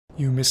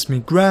You miss me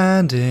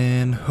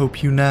grinding,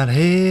 hope you not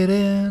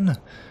hating.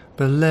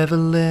 But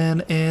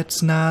leveling,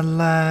 it's not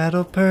light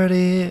or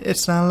pretty.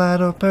 It's not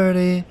light or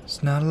pretty.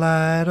 It's not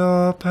light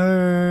or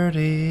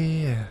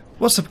pretty.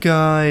 What's up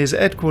guys,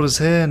 Headquarters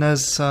here, and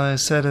as I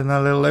said in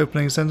that little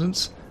opening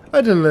sentence, I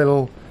did a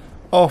little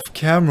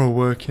off-camera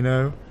work, you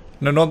know.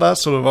 No, not that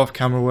sort of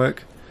off-camera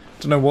work.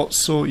 Don't know what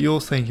sort you're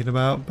thinking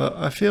about, but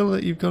I feel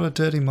that you've got a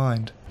dirty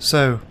mind.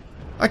 So,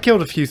 I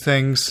killed a few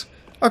things,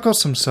 I got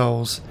some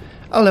souls,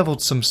 I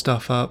leveled some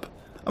stuff up.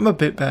 I'm a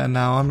bit better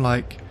now. I'm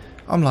like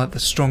the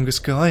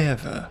strongest guy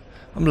ever.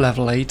 I'm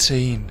level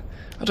 18.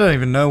 I don't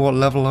even know what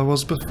level I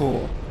was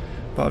before.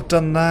 But I've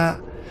done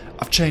that.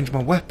 I've changed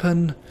my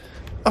weapon.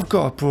 I've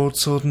got a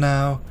broadsword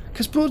now.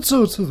 Because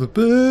broadswords are the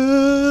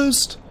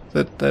best.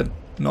 They're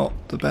not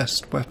the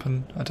best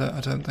weapon, I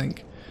don't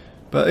think.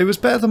 But it was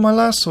better than my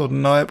last sword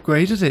and I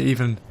upgraded it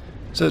even.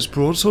 So it's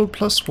broadsword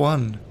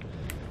 +1.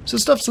 So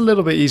stuff's a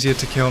little bit easier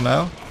to kill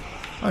now.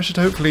 I should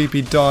hopefully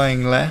be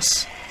dying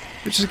less.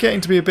 Which is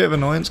getting to be a bit of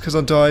annoyance because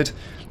I died,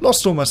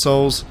 lost all my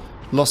souls,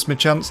 lost my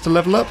chance to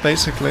level up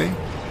basically.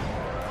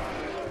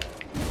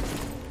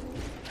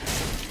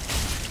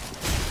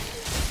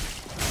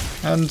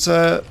 And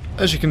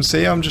as you can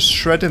see, I'm just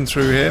shredding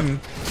through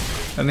him.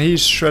 And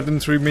he's shredding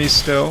through me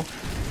still.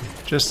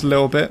 Just a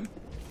little bit.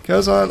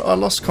 Because I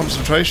lost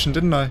concentration,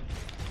 didn't I?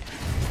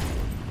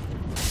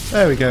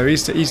 There we go,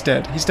 he's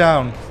dead. He's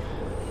down.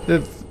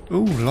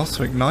 Ooh,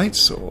 Lothric Knight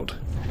Sword.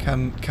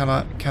 Can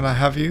I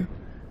have you?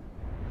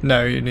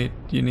 No, you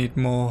need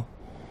more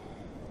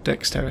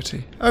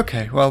dexterity.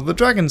 Okay, well the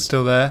dragon's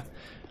still there.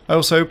 I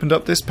also opened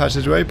up this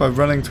passageway by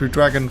running through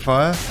dragon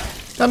fire.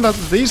 And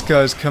after these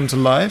guys come to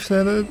life,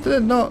 they're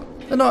not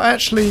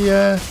actually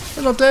they're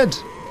not dead.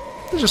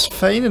 They're just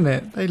feigning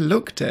it. They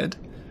look dead.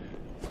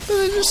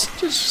 They're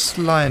just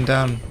lying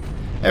down.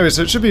 Anyway,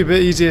 so it should be a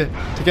bit easier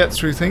to get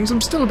through things. I'm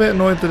still a bit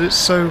annoyed that it's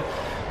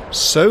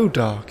so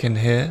dark in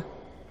here.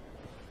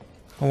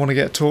 I want to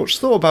get a torch.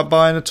 Thought about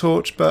buying a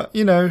torch, but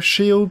you know,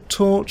 shield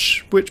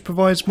torch, which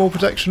provides more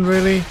protection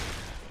really.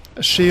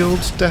 A shield,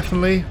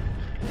 definitely.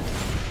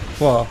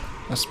 Well,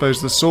 I suppose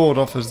the sword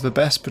offers the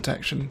best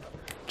protection.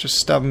 Just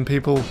stabbing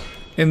people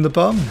in the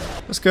bum.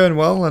 That's going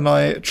well, and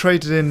I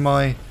traded in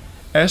my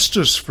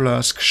Estus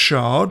Flask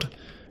shard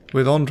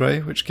with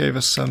Andre, which gave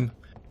us some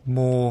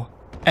more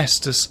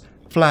Estus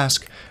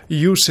Flask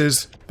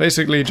uses.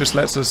 Basically just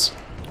lets us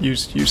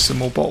use some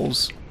more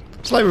bottles.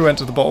 It's like we went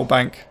to the bottle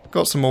bank,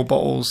 got some more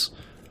bottles.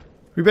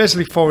 We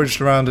basically foraged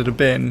around at a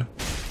bin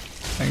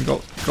and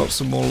got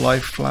some more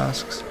life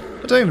flasks.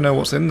 I don't even know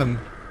what's in them.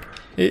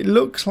 It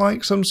looks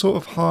like some sort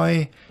of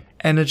high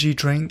energy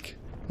drink.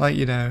 Like,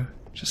 you know,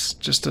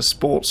 just a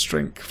sports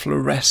drink,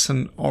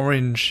 fluorescent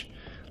orange.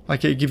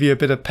 Like it'd give you a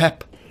bit of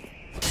pep.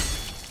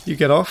 You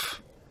get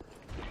off.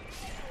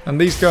 And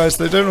these guys,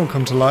 they don't all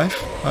come to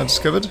life, I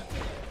discovered.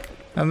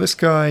 And this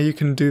guy, you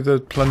can do the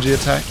plungy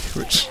attack,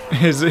 which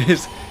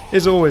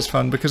is always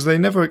fun because they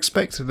never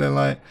expect it. They're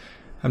like,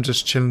 I'm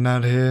just chilling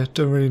out here,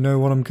 don't really know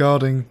what I'm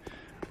guarding.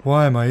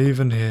 Why am I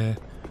even here?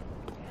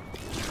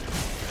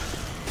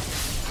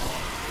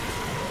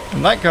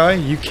 And that guy,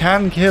 you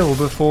can kill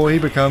before he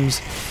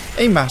becomes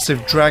a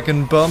massive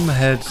dragon bum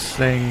head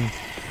thing.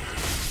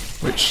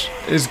 Which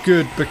is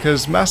good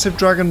because massive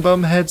dragon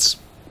bum heads,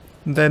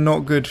 they're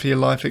not good for your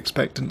life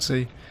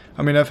expectancy.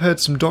 I mean, I've heard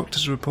some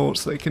doctors'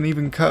 reports that it can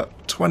even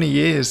cut 20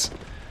 years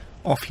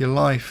off your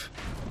life.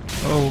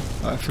 Oh,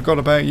 I forgot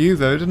about you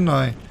though, didn't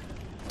I?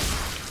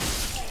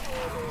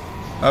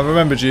 I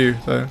remembered you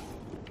though.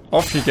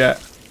 Off you get.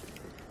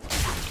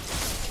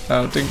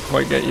 Oh, didn't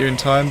quite get you in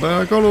time, but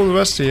I got all the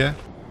rest of you.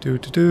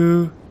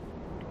 Do.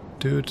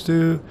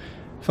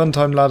 Fun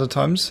time ladder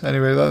times.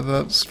 Anyway,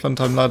 that's fun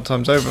time ladder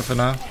times over for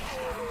now.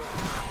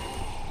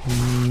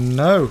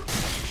 No.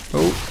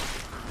 Oh.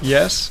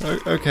 Yes.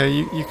 Okay,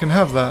 you can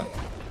have that.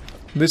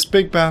 This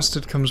big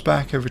bastard comes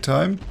back every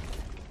time.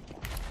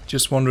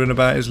 Just wandering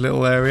about his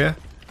little area.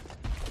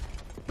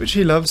 Which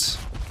he loves.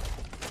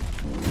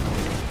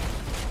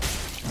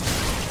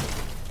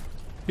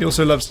 He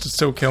also loves to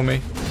still kill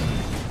me.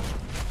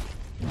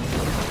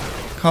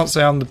 Can't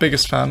say I'm the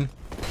biggest fan,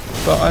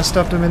 but I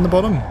stabbed him in the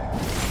bottom.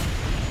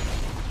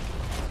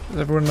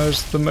 Everyone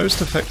knows the most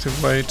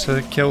effective way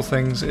to kill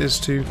things is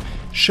to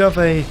shove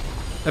a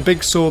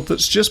big sword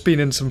that's just been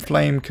in some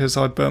flame because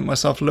I burnt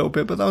myself a little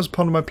bit, but that was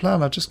part of my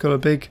plan. I just got a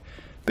big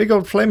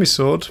old flamey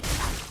sword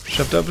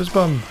shoved up his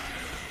bum.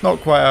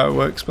 Not quite how it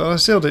works, but I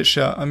sealed it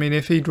shut. I mean,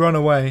 if he'd run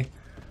away,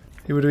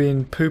 he would have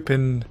been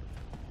pooping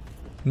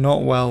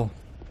not well.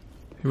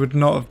 He would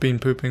not have been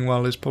pooping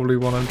well is probably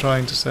what I'm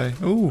trying to say.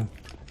 Ooh.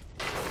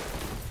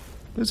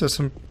 There's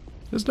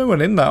no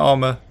one in that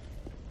armour.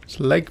 There's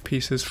leg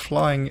pieces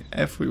flying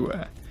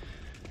everywhere.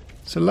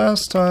 So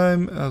last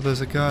time, oh,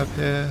 there's a guy up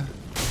here.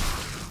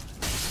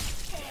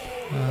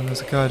 And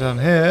there's a guy down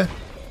here.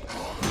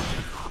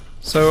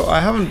 So I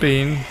haven't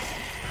been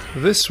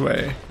this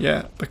way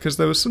yet because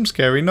there was some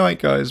scary night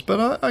guys,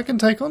 but I can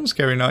take on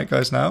scary night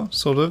guys now,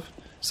 sort of.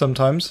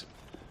 Sometimes.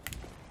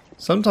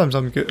 Sometimes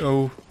I'm good.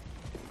 Oh,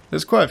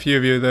 there's quite a few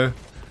of you though.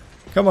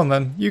 Come on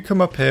then, you come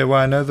up here where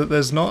I know that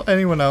there's not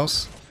anyone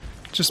else.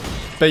 Just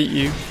bait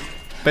you.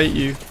 Bait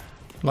you.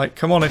 Like,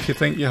 come on if you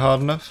think you're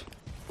hard enough.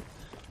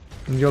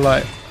 And you're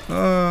like,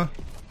 yeah,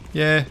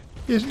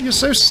 you're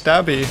so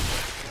stabby.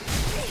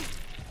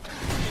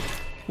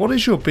 What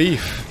is your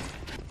beef?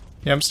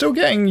 Yeah, I'm still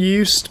getting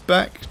used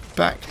back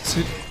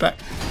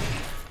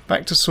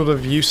to sort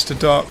of used to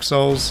Dark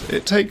Souls.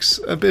 It takes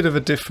a bit of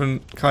a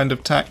different kind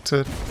of tack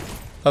to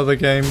other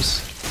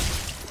games.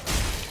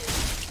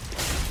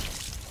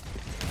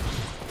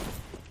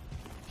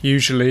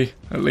 Usually,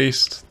 at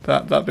least.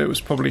 That bit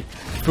was probably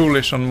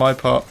foolish on my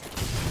part.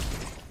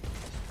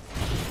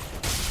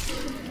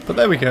 But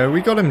there we go, we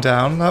got him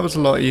down. That was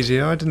a lot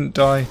easier. I didn't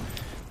die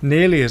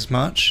nearly as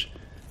much.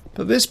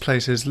 But this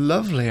place is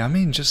lovely. I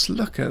mean, just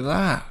look at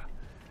that.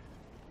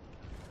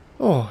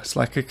 Oh, it's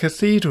like a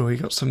cathedral. You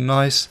got some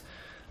nice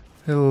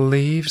little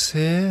leaves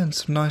here and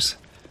some nice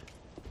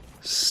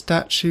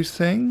statue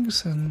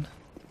things. And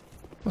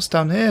what's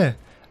down here?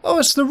 Oh,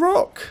 it's the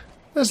rock.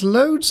 There's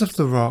loads of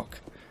the rock.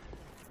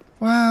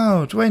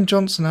 Wow, Dwayne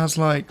Johnson has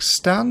like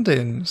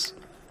stand-ins.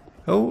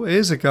 Oh,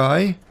 here's a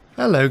guy.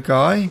 Hello,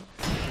 guy.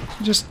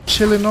 You're just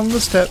chilling on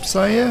the steps,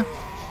 are you?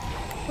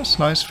 That's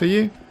nice for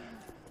you.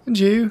 And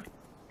you?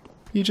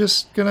 You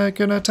just gonna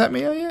attack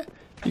me, are you?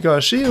 You got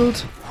a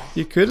shield.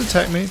 You could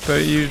attack me,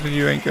 but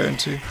you ain't going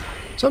to.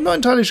 So I'm not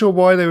entirely sure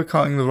why they were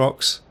cutting the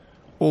rocks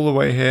all the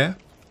way here.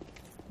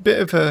 Bit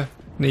of a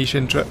niche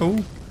interest.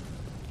 Oh,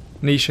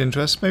 niche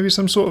interest. Maybe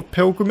some sort of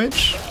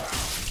pilgrimage.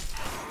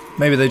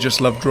 Maybe they just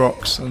loved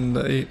rocks and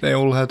they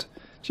all had...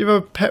 Do you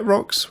ever pet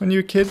rocks when you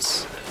were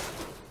kids?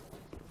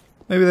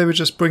 Maybe they were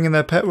just bringing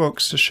their pet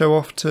rocks to show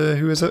off to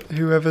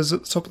whoever's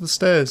at the top of the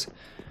stairs.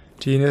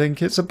 Do you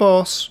think it's a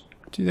boss?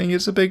 Do you think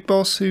it's a big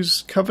boss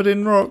who's covered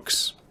in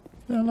rocks?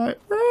 They're like,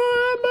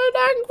 oh, I'm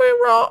an angry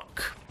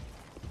rock.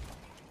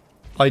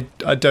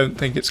 I don't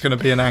think it's going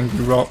to be an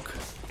angry rock.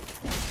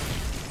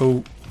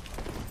 Oh.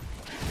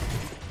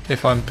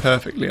 If I'm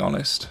perfectly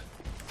honest.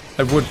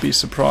 I would be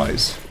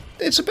surprised.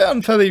 It's a bit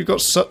unfair that you've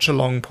got such a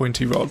long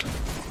pointy rod.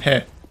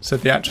 Here,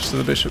 said the actress to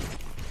the bishop.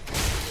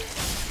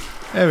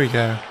 There we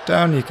go.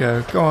 Down you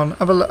go. Go on,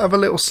 have a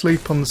little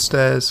sleep on the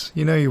stairs.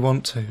 You know you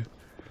want to.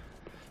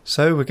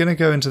 So we're going to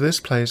go into this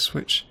place,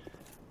 which...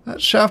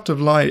 That shaft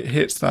of light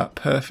hits that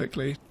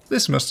perfectly.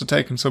 This must have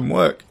taken some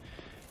work.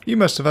 You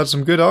must have had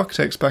some good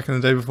architects back in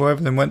the day before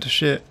everything went to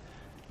shit.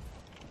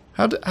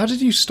 How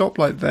did you stop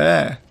like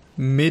there?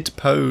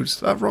 Mid-pose.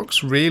 That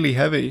rock's really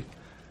heavy.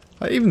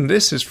 Like, even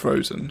this is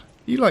frozen.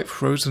 You like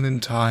frozen in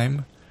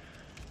time?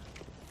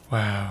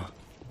 Wow.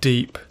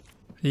 Deep.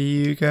 Are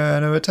you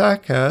going to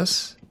attack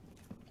us?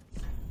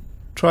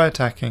 Try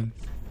attacking.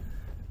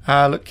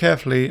 Look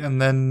carefully and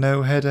then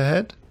no head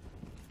ahead.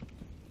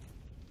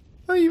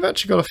 Oh, you've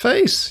actually got a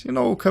face. You're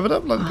not all covered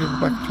up like the people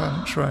back at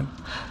Planet Shrine.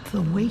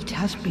 The wait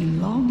has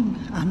been long,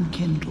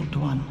 unkindled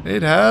one.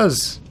 It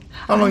has.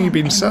 How long have you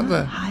been sat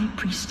there? High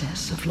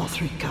Priestess of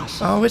Lothric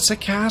Castle. Oh, it's a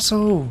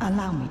castle.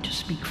 Allow me to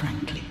speak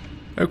frankly.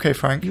 Okay,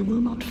 Frank. You will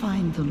not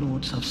find the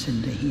Lords of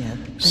Cinder here.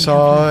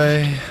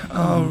 Sigh.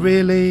 Oh,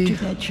 really? To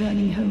their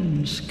churning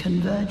homes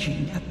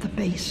converging at the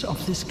base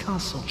of this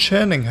castle.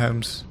 Churning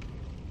homes?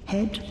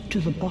 Head to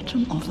the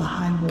bottom of the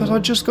high wall. But I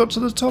just got to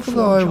the top of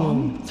the high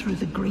wall. Through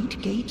the great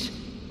gate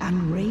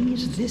and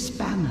raise this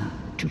banner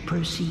to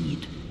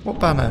proceed. What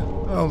banner?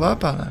 Oh, that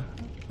banner.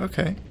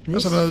 Okay,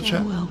 let's have another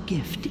chat.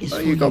 Gift is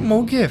you got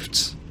more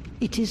gifts.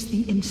 It is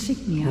the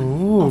insignia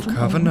of an covenants. old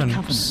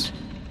covenant.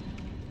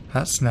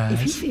 That's nice.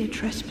 If you fear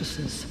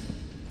trespassers,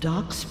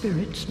 dark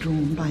spirits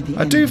drawn by the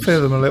I do fear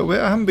them a little bit.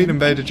 I haven't been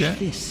invaded yet.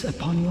 This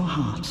upon your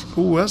heart.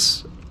 Ooh,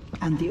 that's...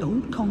 And the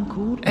old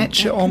Concord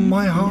etch it on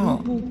my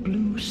heart. noble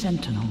blue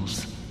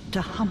sentinels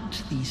to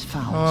hunt these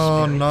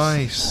foul spirits.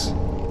 Nice.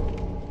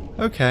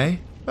 Okay.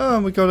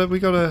 Oh, we got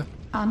a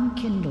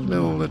unkindled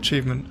little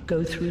achievement.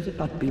 Go through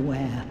but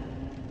beware.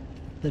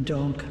 The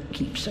dog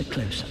keeps a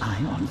close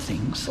eye on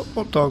things.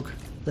 What dog?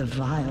 The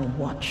vile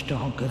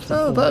watchdog of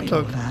the that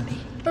dog. Valley.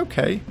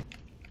 Okay.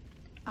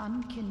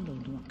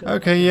 Unkindled.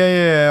 Okay,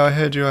 yeah, I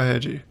heard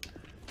you.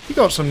 You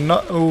got some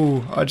nut...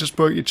 Oh, I just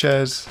broke your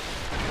chairs.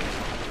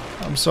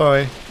 I'm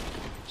sorry.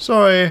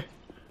 Sorry.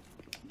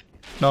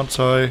 Not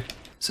sorry.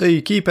 So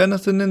you keep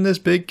anything in this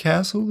big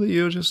castle that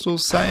you're just all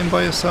sat in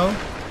by yourself?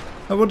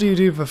 Now what do you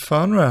do for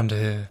fun around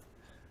here?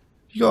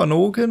 You got an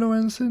organ or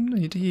anything?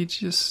 You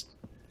just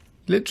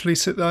literally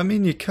sit there? I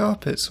mean, your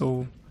carpet's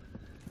all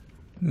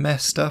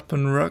messed up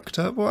and rucked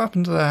up. What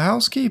happened to the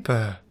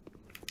housekeeper?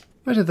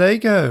 Where did they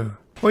go?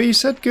 Well, you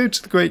said go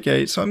to the Great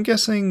Gate, so I'm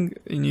guessing...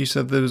 And you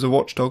said there was a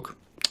watchdog.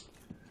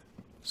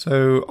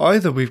 So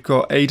either we've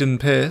got Aidan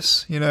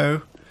Pierce, you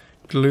know,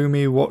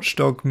 gloomy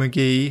watchdog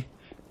McGee,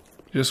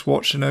 just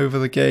watching over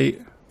the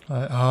gate,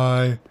 like,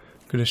 hi, I'm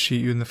gonna shoot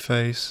you in the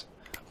face.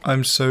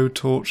 I'm so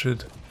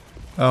tortured.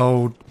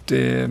 Oh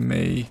dear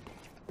me.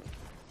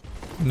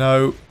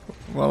 No.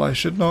 Well, I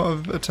should not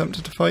have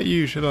attempted to fight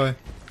you, should I?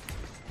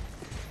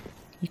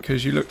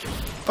 Because you look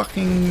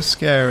fucking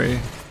scary.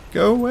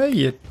 Go away,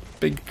 you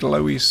big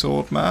glowy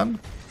sword man.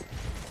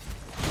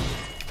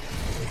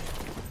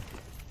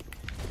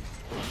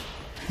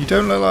 You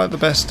don't look like the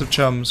best of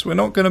chums. We're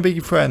not going to be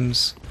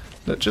friends.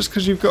 That just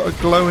because you've got a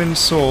glowing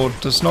sword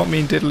does not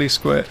mean diddly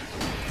squat.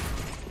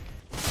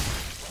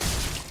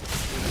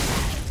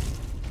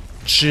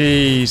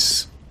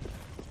 Jeez.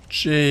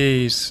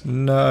 Jeez.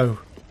 No.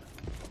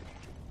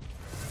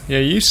 Yeah,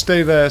 you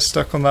stay there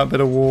stuck on that bit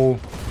of wall.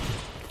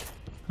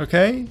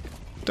 Okay?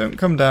 Don't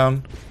come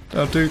down.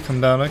 Oh, do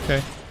come down,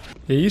 okay.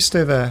 Yeah, you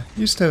stay there.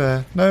 You stay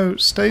there. No,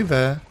 stay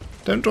there.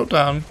 Don't drop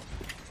down.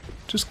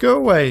 Just go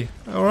away,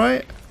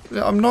 alright?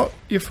 I'm not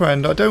your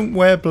friend. I don't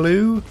wear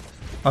blue.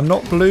 I'm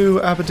not blue,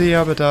 abadee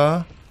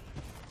abadar.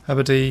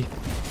 Abadee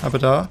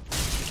abadar.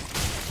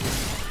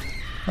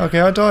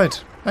 Okay, I died.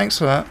 Thanks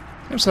for that.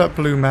 Thanks for that,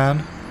 blue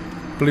man.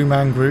 Blue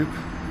man group.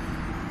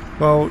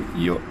 Well,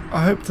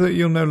 I hope that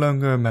you're no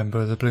longer a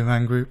member of the Blue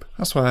Man Group.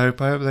 That's what I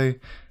hope. I hope they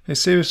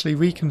seriously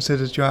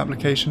reconsidered your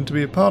application to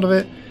be a part of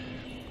it,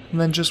 and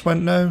then just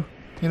went, no,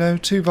 you know,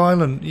 too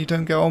violent. You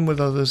don't get on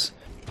with others.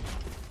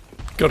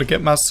 Gotta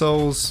get my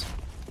souls.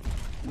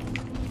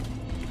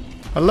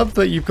 I love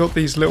that you've got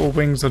these little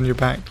wings on your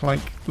back,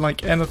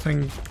 like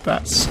anything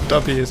that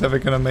stubby is ever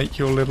gonna make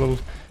your little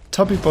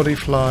tubby body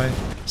fly.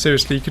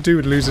 Seriously, you could do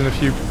with losing a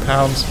few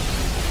pounds.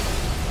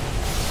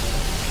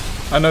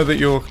 I know that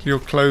your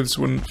clothes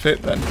wouldn't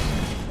fit then,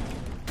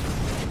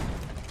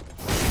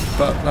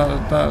 but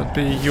that'd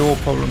be your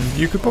problem.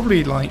 You could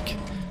probably like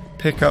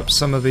pick up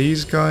some of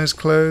these guys'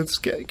 clothes.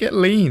 Get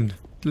lean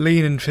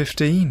in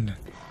 15.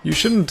 You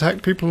shouldn't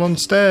attack people on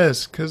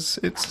stairs, because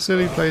it's a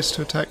silly place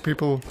to attack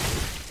people,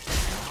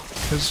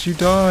 because you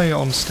die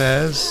on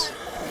stairs.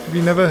 Have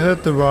you never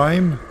heard the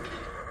rhyme?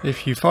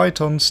 If you fight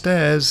on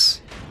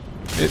stairs,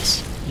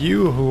 it's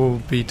you who will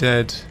be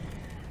dead.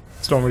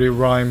 It's not really a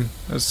rhyme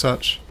as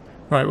such.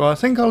 Right, well I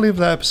think I'll leave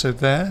that episode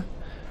there,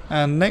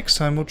 and next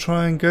time we'll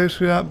try and go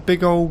through that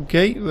big old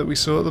gate that we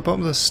saw at the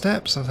bottom of the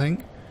steps, I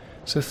think.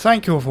 So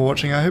thank you all for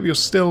watching. I hope you're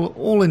still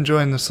all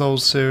enjoying the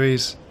Souls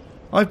series.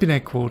 I've been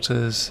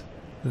Headquarters.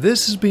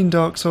 This has been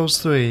Dark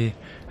Souls 3.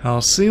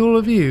 I'll see all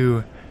of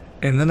you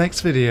in the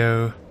next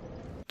video.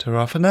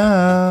 Ta-ra for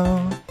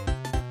now!